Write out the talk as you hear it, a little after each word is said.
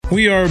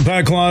We are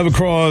back live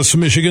across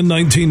Michigan,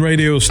 19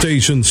 radio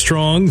stations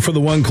strong. For the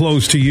one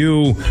close to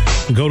you,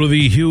 go to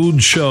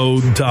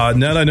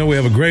thehugeshow.net. I know we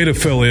have a great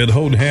affiliate,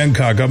 Houghton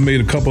Hancock. I've made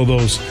a couple of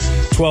those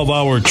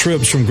 12-hour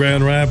trips from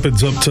Grand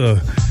Rapids up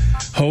to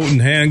Houghton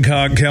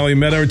Hancock,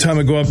 Calumet. Every time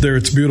I go up there,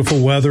 it's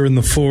beautiful weather in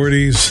the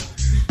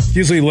 40s.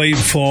 Usually late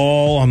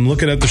fall. I'm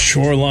looking at the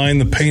shoreline,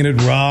 the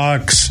painted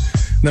rocks.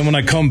 And then when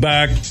I come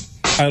back,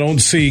 I don't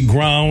see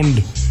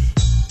ground.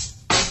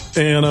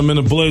 And I'm in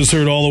a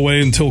blizzard all the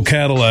way until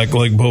Cadillac,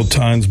 like both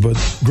times. But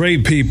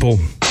great people.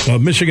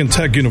 Michigan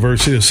Tech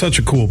University is such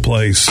a cool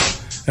place.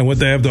 And what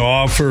they have to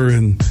offer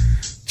and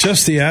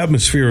just the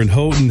atmosphere in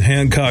Houghton,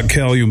 Hancock,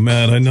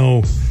 Calumet. I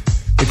know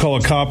they call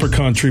it Copper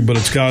Country, but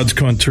it's God's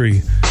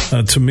country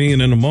to me.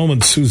 And in a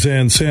moment,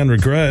 Suzanne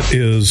Sanregret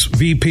is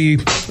VP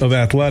of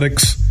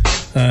Athletics,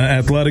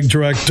 Athletic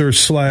Director /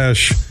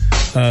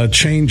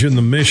 change in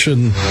the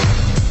mission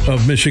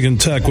of Michigan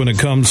Tech when it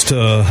comes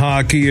to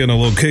hockey and a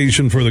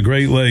location for the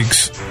Great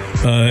Lakes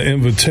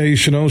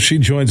Invitational. She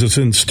joins us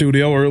in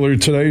studio. Earlier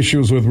today, she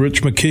was with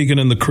Rich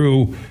McKeegan and the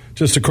crew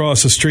just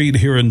across the street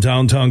here in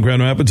downtown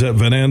Grand Rapids at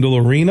Van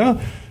Andel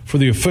Arena for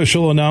the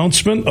official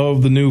announcement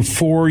of the new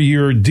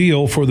 4-year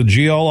deal for the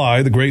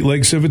GLI, the Great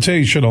Lakes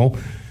Invitational,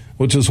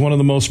 which is one of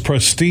the most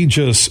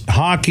prestigious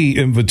hockey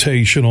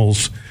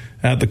invitationals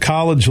at the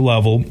college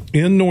level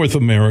in North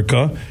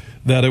America,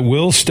 that it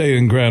will stay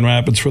in Grand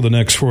Rapids for the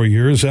next 4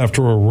 years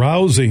after a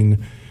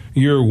rousing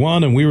year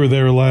one. And we were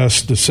there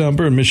last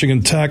December. And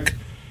Michigan Tech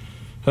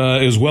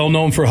is well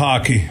known for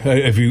hockey.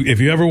 If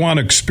you ever want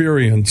to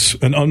experience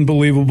an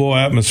unbelievable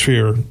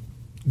atmosphere,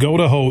 go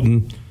to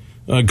Houghton,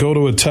 go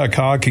to a Tech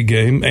hockey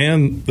game.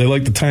 And they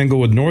like to tangle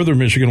with Northern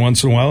Michigan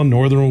once in a while. And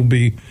Northern will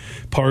be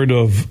part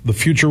of the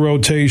future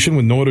rotation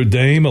with Notre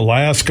Dame,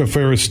 Alaska,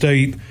 Ferris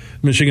State,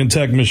 Michigan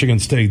Tech, Michigan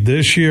State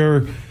this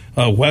year.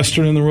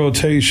 Western in the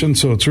rotation,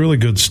 so it's really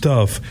good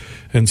stuff.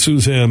 And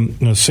Suzanne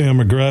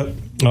Sanregret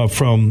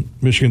from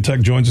Michigan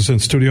Tech joins us in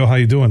studio. How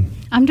you doing?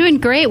 I'm doing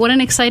great. What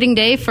an exciting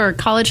day for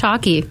college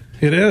hockey.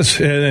 It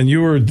is. And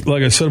you were,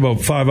 like I said,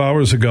 about 5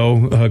 hours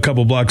ago, a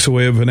couple blocks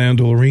away at Van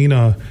Andel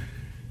Arena.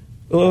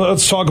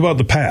 Let's talk about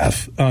the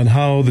path on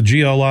how the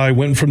GLI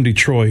went from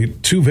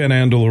Detroit to Van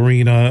Andel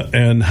Arena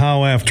and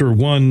how after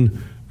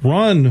one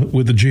run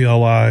with the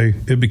GLI,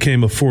 it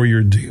became a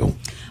 4-year deal.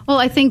 Well,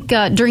 I think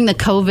during the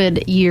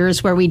COVID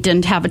years where we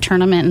didn't have a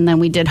tournament and then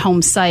we did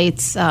home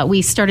sites,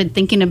 we started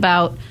thinking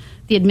about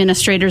the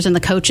administrators and the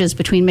coaches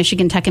between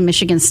Michigan Tech and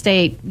Michigan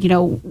State. You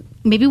know,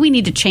 maybe we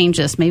need to change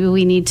this. Maybe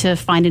we need to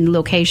find a new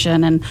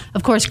location. And,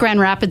 of course, Grand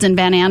Rapids and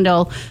Van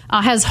Andel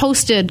has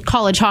hosted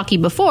college hockey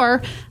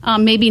before,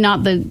 maybe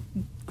not the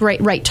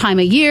right time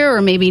of year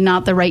or maybe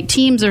not the right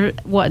teams or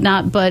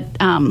whatnot, but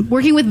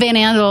working with Van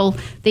Andel,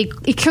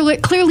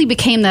 it clearly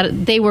became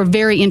that they were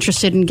very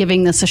interested in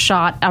giving this a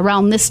shot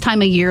around this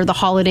time of year, the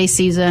holiday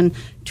season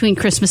between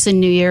Christmas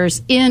and New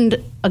Year's,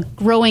 in a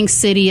growing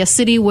city, a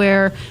city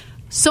where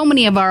so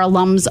many of our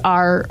alums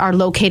are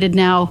located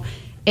now.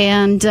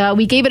 And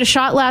we gave it a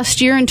shot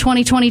last year in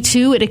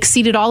 2022. It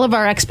exceeded all of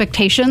our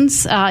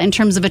expectations in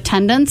terms of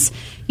attendance.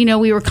 You know,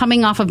 we were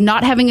coming off of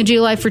not having a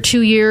GLI for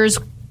 2 years,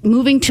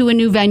 moving to a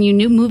new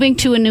venue, moving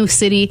to a new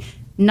city,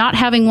 not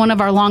having one of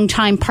our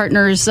longtime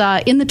partners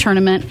in the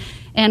tournament.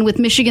 And with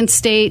Michigan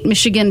State,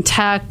 Michigan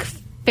Tech,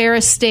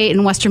 Ferris State,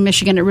 and Western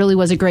Michigan, it really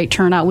was a great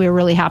turnout. We were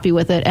really happy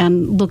with it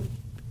and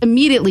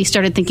immediately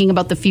started thinking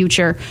about the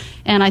future.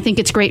 And I think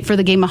it's great for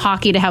the game of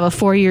hockey to have a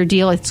 4-year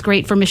deal. It's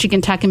great for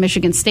Michigan Tech and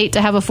Michigan State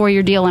to have a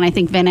 4-year deal, and I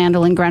think Van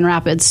Andel and Grand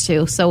Rapids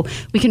too. So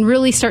we can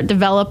really start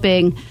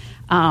developing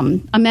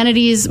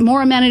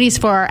more amenities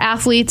for our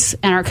athletes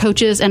and our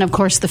coaches and, of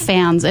course, the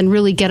fans, and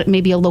really get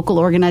maybe a local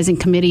organizing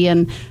committee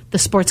and the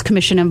sports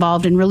commission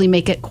involved and really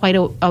make it quite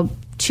a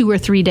 2 or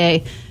 3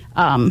 day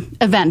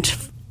event,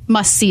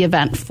 must-see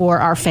event for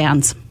our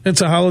fans. It's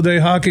a holiday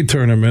hockey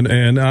tournament,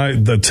 and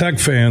the Tech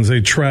fans,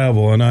 they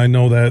travel, and I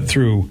know that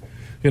through,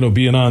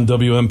 being on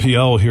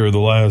WMPL here the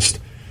last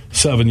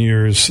 7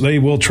 years. They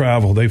will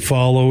travel. They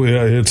follow.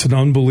 It's an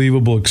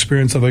unbelievable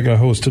experience. I think I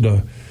hosted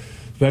a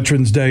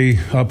Veterans Day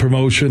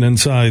promotion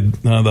inside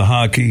the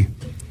hockey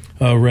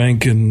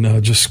rink,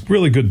 and just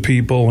really good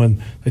people.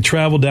 And they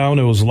traveled down.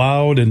 It was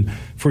loud. And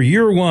for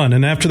year one,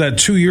 and after that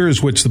 2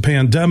 years, which the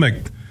pandemic,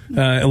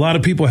 a lot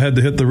of people had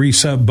to hit the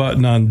reset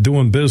button on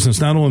doing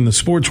business, not only in the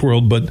sports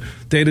world, but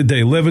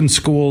day-to-day living,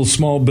 schools,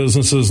 small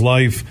businesses,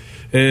 life.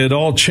 It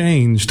all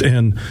changed.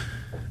 And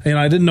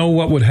I didn't know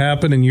what would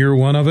happen in year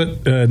one of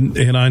it.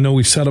 And I know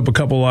we set up a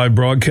couple live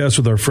broadcasts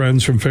with our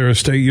friends from Ferris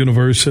State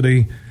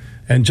University.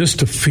 And just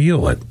to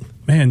feel it,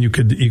 man, you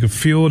could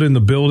feel it in the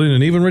building.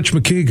 And even Rich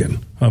McKeegan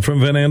from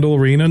Van Andel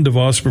Arena and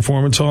DeVos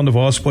Performance Hall and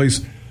DeVos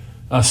Place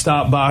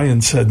stopped by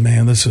and said,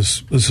 "Man, this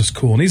is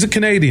cool." And he's a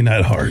Canadian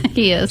at heart.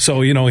 He is.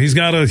 So he's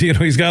got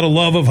a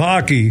love of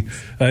hockey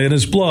in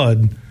his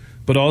blood,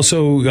 but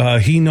also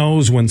he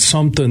knows when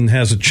something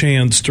has a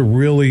chance to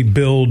really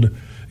build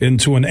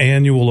into an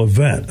annual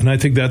event. And I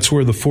think that's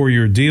where the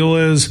 4-year deal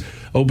is,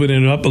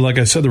 opening it up. But like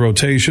I said, the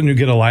rotation, you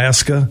get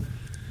Alaska.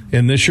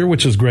 in this year,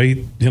 which is great,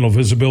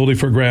 visibility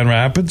for Grand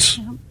Rapids.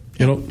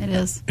 It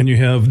is. And you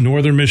have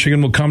Northern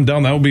Michigan will come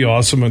down. That would be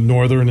awesome. And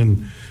Northern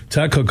and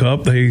Tech hook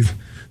up.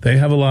 They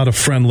have a lot of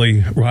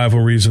friendly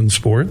rivalries in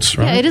sports,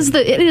 right? Yeah, it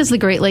is the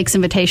Great Lakes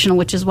Invitational,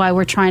 which is why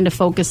we're trying to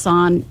focus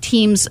on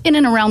teams in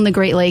and around the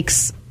Great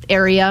Lakes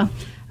area.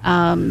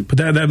 But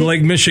that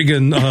Lake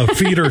Michigan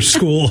feeder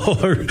school,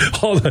 or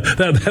all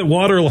that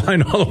water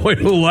line all the way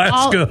to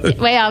Alaska.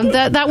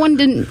 That one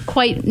didn't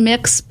quite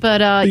mix,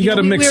 but you got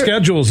to mix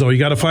schedules, though. You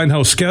got to find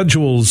how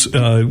schedules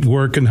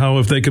work and how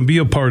if they can be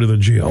a part of the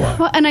GLI.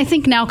 Well, and I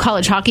think now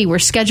college hockey, we're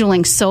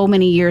scheduling so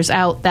many years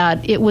out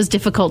that it was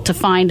difficult to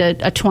find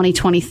a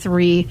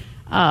 2023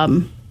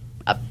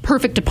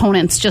 perfect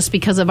opponents just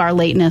because of our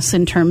lateness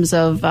in terms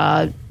of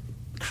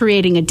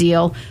creating a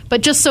deal, but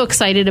just so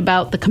excited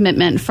about the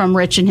commitment from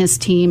Rich and his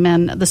team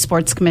and the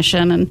Sports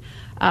Commission. And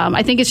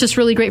I think it's just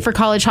really great for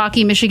college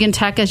hockey. Michigan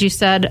Tech, as you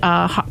said,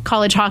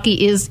 college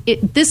hockey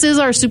this is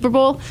our Super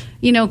Bowl.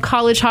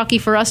 College hockey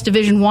for us,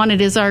 Division I,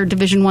 it is our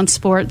Division I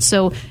sport.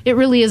 So it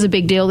really is a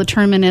big deal. The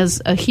tournament is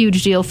a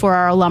huge deal for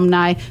our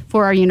alumni,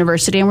 for our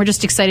university. And we're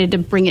just excited to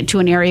bring it to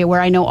an area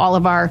where I know all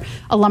of our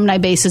alumni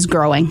base is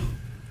growing.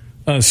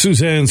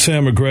 Suzanne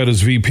Sanregret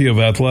is VP of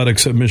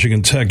Athletics at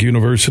Michigan Tech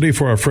University.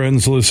 For our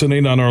friends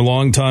listening on our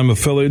longtime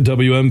affiliate,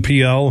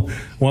 WMPL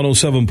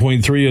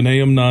 107.3 and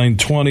AM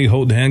 920,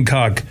 Houghton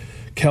Hancock,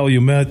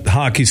 Calumet,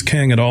 hockey's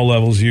king at all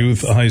levels,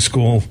 youth, high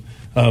school,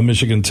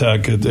 Michigan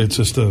Tech. It's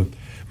just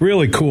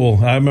really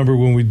cool. I remember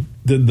when we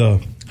did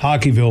the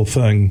Hockeyville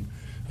thing,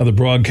 the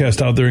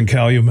broadcast out there in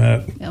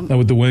Calumet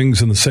with the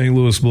Wings and the St.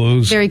 Louis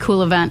Blues. Very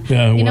cool event.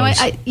 Yeah,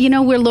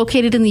 we're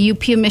located in the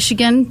UP of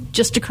Michigan.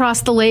 Just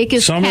across the lake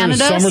is Canada.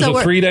 Summer's a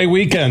 3-day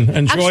weekend.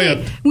 Enjoy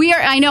it. We are.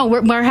 I know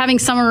we're having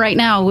summer right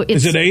now.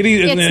 Is it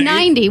 80? It's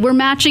 90. We're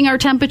matching our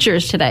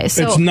temperatures today.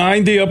 So it's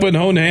 90 up in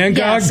Houghton Hancock.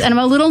 Yes, and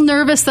I'm a little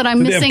nervous that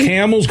I'm missing. They have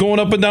camels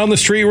going up and down the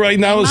street right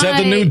now. Is that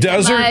the new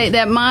desert?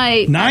 That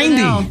might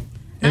 90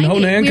 in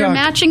Houghton Hancock. We're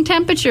matching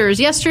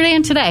temperatures yesterday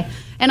and today.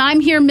 And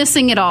I'm here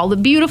missing it all. The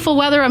beautiful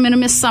weather, I'm going to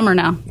miss summer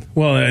now.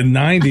 Well, at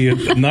 90,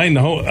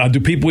 do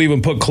people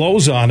even put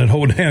clothes on at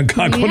Houghton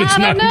Hancock when it's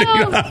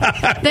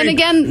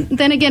 90?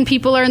 Then again,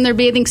 people are in their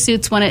bathing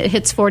suits when it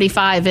hits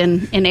 45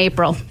 in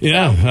April.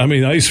 Yeah, so. I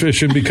mean, ice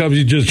fishing becomes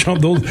you just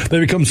jump those;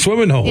 they become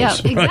swimming holes. Yeah,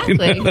 exactly.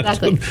 Right?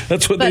 Exactly.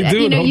 That's what they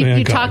do.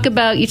 You talk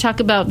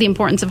about the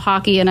importance of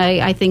hockey, and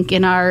I think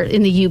in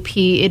the UP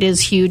it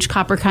is huge.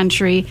 Copper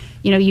Country.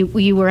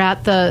 You were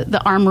at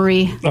the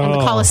Armory and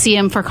the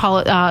Coliseum for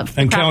Calumet,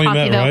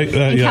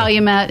 right?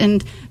 Calumet,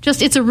 and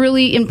just it's a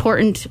really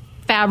important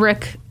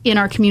fabric in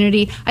our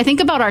community. I think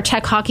about our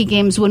Tech hockey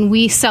games when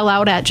we sell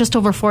out at just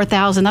over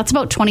 4,000. That's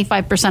about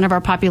 25% of our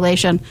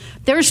population.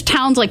 There's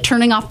towns like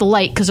turning off the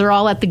light because they're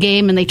all at the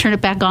game and they turn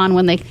it back on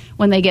when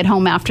they get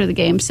home after the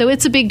game. So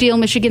it's a big deal.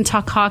 Michigan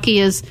Tech hockey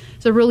is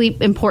a really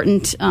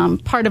important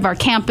part of our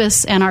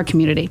campus and our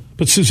community.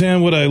 But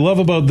Suzanne, what I love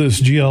about this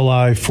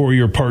GLI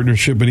 4-year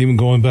partnership, and even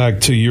going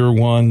back to year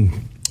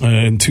one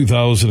in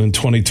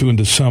 2022 in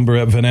December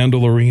at Van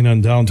Andel Arena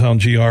in downtown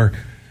GR,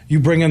 you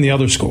bring in the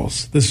other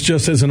schools. This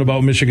just isn't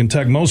about Michigan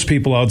Tech. Most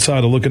people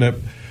outside are looking at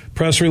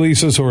press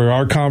releases or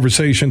our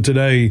conversation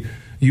today.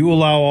 You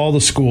allow all the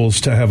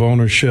schools to have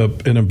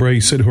ownership and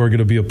embrace it, who are going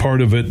to be a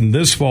part of it. And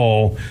this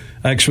fall,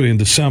 actually in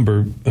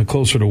December,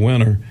 closer to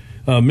winter,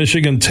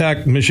 Michigan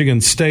Tech,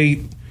 Michigan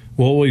State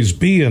will always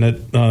be in it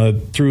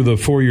through the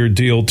 4-year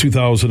deal,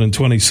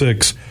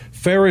 2026.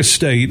 Ferris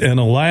State and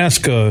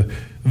Alaska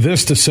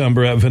this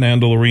December at Van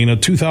Andel Arena.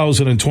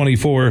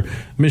 2024,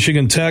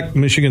 Michigan Tech,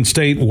 Michigan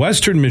State,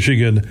 Western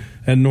Michigan,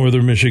 and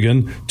Northern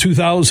Michigan.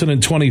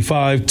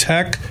 2025,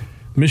 Tech,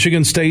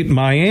 Michigan State,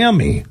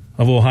 Miami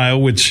of Ohio,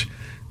 which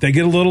they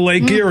get a little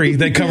Lake Erie.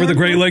 They cover the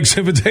Great Lakes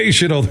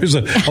Invitational.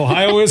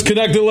 Ohio is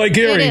connected to Lake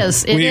Erie.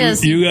 It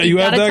is. You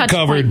have that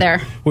covered.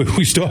 There.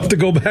 We still have to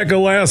go back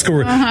Alaska.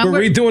 We're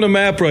redoing a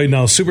map right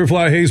now.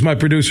 Superfly Hayes, my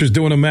producer, is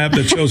doing a map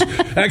that shows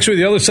actually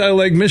the other side of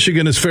Lake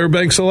Michigan is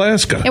Fairbanks,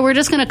 Alaska. And we're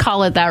just going to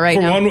call it that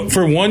now.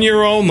 For 1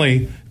 year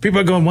only. People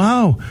are going,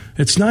 wow,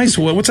 it's nice.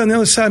 What's on the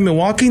other side?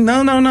 Milwaukee?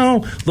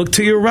 No. Look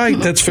to your right.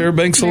 That's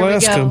Fairbanks,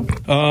 Alaska.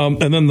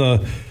 And then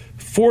the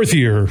 4th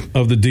year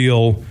of the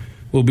deal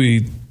will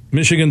be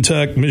Michigan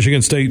Tech,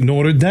 Michigan State,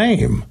 Notre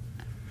Dame,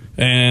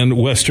 and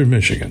Western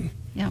Michigan.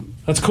 Yeah,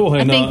 that's cool.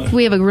 I think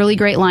we have a really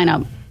great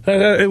lineup.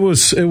 It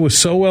was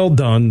so well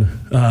done,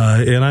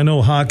 and I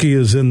know hockey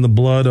is in the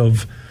blood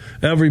of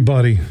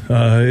everybody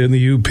in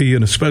the UP,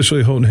 and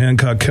especially Houghton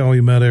Hancock,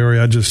 Calumet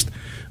area.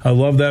 I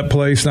love that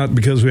place, not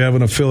because we have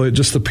an affiliate,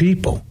 just the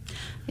people.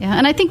 Yeah,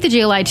 and I think the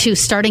GLI too,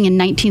 starting in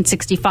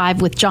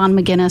 1965 with John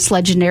McGinnis,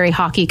 legendary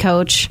hockey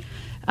coach.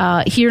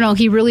 He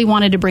really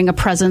wanted to bring a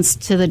presence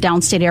to the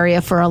downstate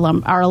area for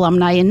our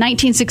alumni. In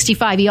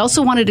 1965, he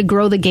also wanted to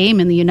grow the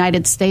game in the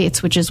United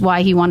States, which is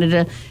why he wanted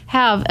to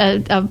have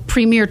a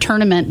premier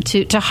tournament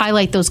to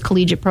highlight those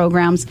collegiate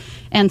programs.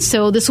 And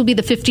so this will be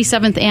the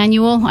 57th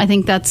annual. I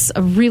think that's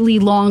a really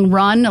long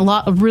run,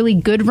 a really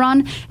good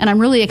run. And I'm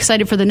really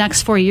excited for the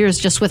next 4 years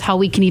just with how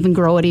we can even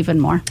grow it even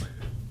more.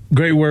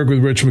 great work with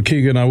Rich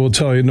McKeegan. I will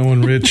tell you,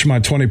 knowing Rich, my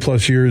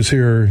 20-plus years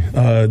here,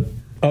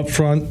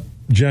 upfront,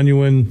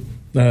 genuine.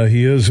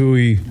 He is who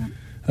he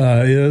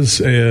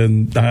is,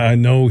 and I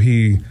know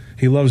he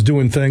loves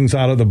doing things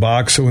out of the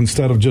box. So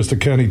instead of just a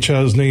Kenny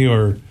Chesney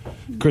or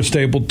Chris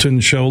Stapleton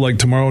show like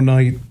tomorrow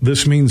night,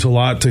 this means a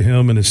lot to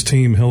him and his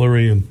team,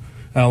 Hillary and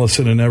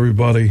Allison and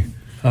everybody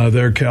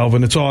there,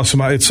 Calvin. It's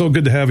awesome. It's so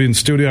good to have you in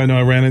studio. I know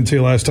I ran into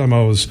you last time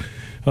I was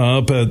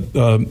up at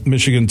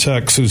Michigan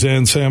Tech.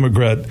 Suzanne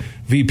Sanregret,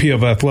 VP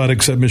of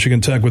Athletics at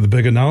Michigan Tech, with a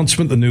big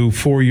announcement, the new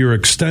 4-year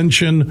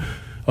extension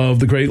of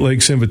the Great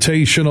Lakes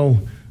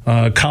Invitational.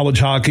 College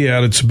hockey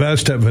at its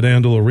best at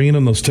Vidandal Arena,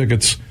 and those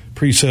tickets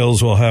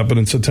pre-sales will happen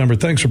in September.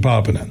 Thanks for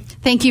popping in.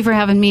 Thank you for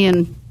having me,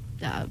 and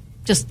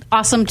just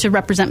awesome to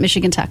represent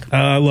Michigan Tech.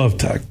 I love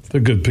Tech.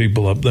 They're good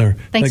people up there.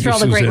 Thanks for all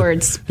the great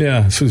words.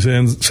 Yeah,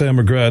 Suzanne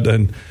Sanregret,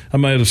 and I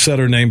might have said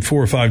her name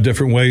 4 or 5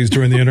 different ways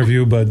during the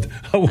interview, but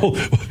we'll deal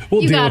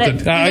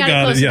with it. I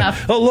got it. Yeah.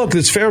 Enough. Oh, look,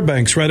 it's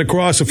Fairbanks right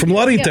across. From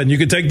Ludington, you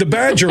can take the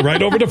Badger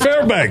right over to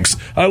Fairbanks.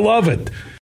 I love it.